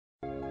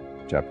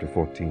Chapter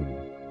 14.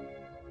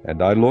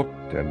 And I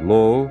looked, and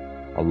lo,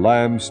 a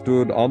Lamb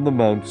stood on the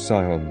Mount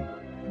Sion,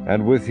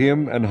 and with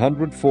him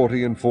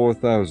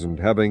 144,000,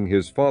 having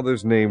his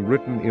Father's name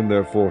written in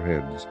their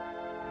foreheads.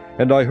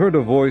 And I heard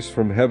a voice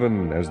from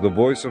heaven, as the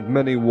voice of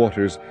many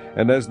waters,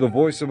 and as the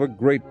voice of a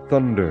great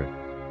thunder.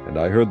 And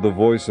I heard the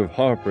voice of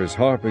harpers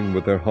harping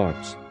with their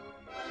harps.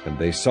 And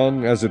they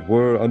sung, as it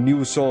were, a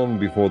new song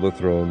before the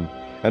throne,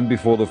 and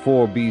before the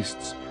four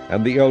beasts,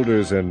 and the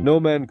elders, and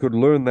no man could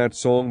learn that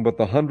song but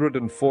the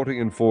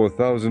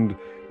 144,000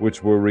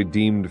 which were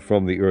redeemed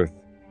from the earth.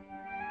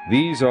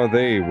 These are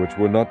they which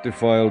were not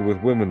defiled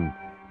with women,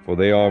 for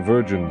they are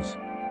virgins.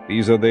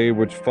 These are they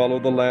which follow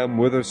the Lamb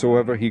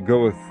whithersoever he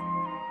goeth.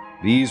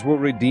 These were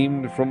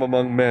redeemed from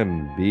among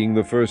men, being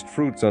the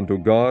firstfruits unto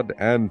God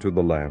and to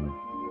the Lamb.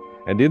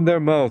 And in their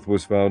mouth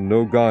was found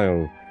no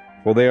guile,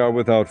 for they are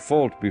without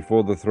fault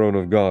before the throne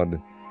of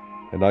God.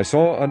 And I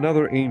saw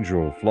another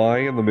angel fly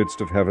in the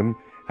midst of heaven,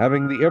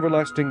 having the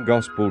everlasting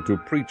gospel to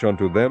preach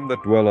unto them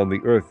that dwell on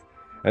the earth,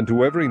 and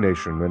to every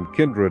nation, and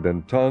kindred,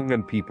 and tongue,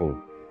 and people,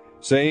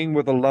 saying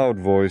with a loud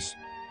voice,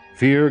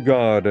 Fear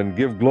God, and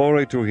give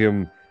glory to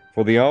him,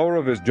 for the hour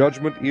of his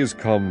judgment is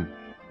come,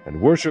 and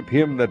worship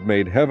him that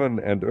made heaven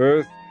and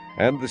earth,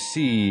 and the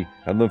sea,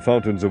 and the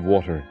fountains of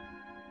water.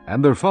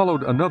 And there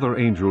followed another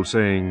angel,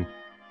 saying,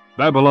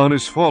 Babylon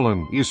is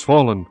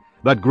fallen,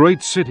 that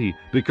great city,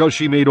 because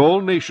she made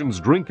all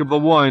nations drink of the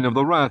wine of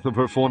the wrath of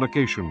her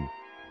fornication.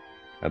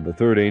 And the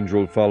third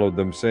angel followed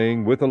them,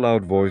 saying with a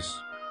loud voice,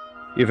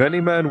 If any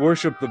man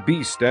worship the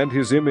beast and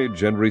his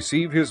image, and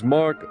receive his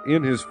mark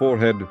in his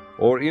forehead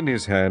or in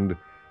his hand,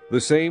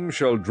 the same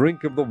shall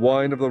drink of the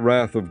wine of the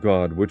wrath of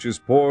God, which is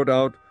poured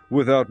out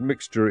without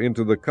mixture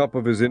into the cup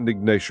of his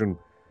indignation,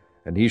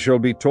 and he shall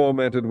be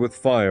tormented with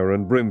fire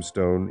and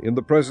brimstone in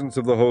the presence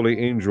of the holy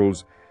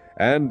angels,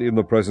 and in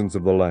the presence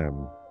of the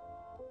Lamb.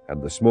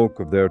 And the smoke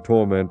of their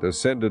torment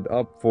ascended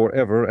up for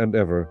ever and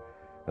ever,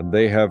 and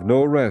they have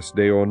no rest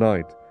day or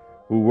night,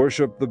 who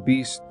worship the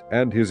beast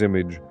and his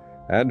image,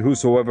 and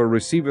whosoever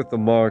receiveth the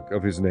mark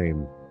of his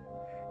name.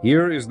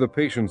 Here is the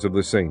patience of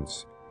the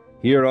saints.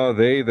 Here are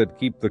they that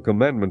keep the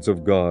commandments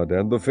of God,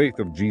 and the faith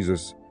of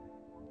Jesus.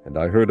 And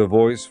I heard a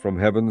voice from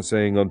heaven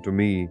saying unto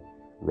me,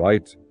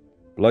 Write,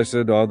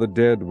 Blessed are the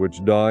dead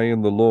which die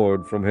in the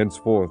Lord from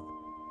henceforth.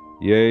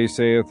 Yea,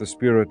 saith the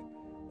Spirit,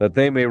 that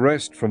they may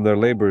rest from their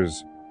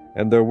labors,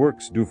 and their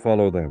works do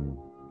follow them.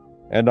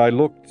 And I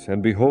looked,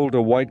 and behold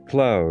a white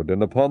cloud,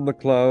 and upon the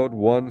cloud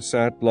one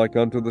sat like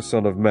unto the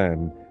Son of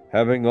Man,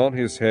 having on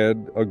his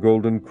head a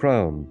golden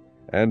crown,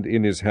 and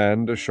in his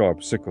hand a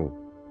sharp sickle.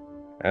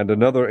 And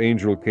another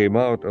angel came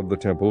out of the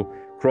temple,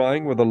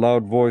 crying with a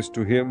loud voice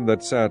to him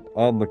that sat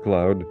on the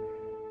cloud,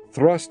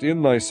 Thrust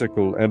in thy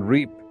sickle, and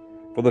reap,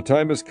 for the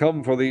time is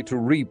come for thee to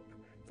reap,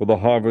 for the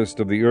harvest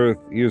of the earth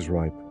is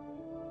ripe.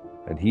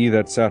 And he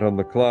that sat on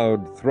the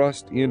cloud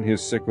thrust in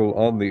his sickle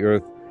on the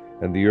earth,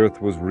 and the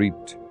earth was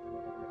reaped.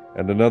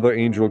 And another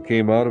angel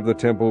came out of the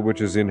temple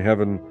which is in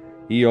heaven,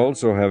 he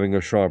also having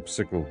a sharp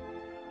sickle.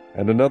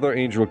 And another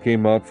angel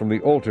came out from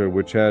the altar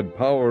which had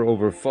power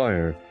over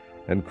fire,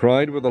 and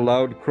cried with a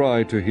loud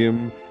cry to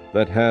him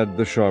that had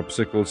the sharp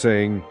sickle,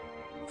 saying,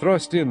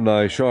 Thrust in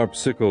thy sharp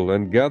sickle,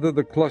 and gather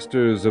the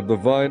clusters of the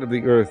vine of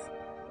the earth,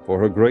 for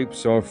her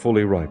grapes are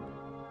fully ripe.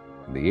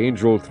 And the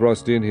angel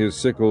thrust in his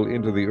sickle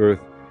into the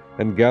earth,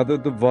 and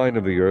gathered the vine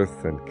of the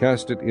earth, and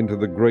cast it into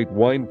the great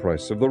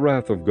winepress of the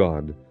wrath of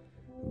God.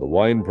 And the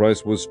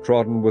winepress was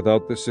trodden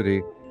without the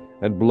city,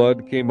 and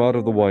blood came out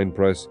of the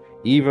winepress,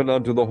 even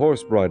unto the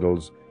horse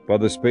bridles, by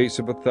the space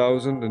of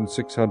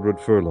 1,600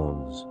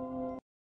 furlongs.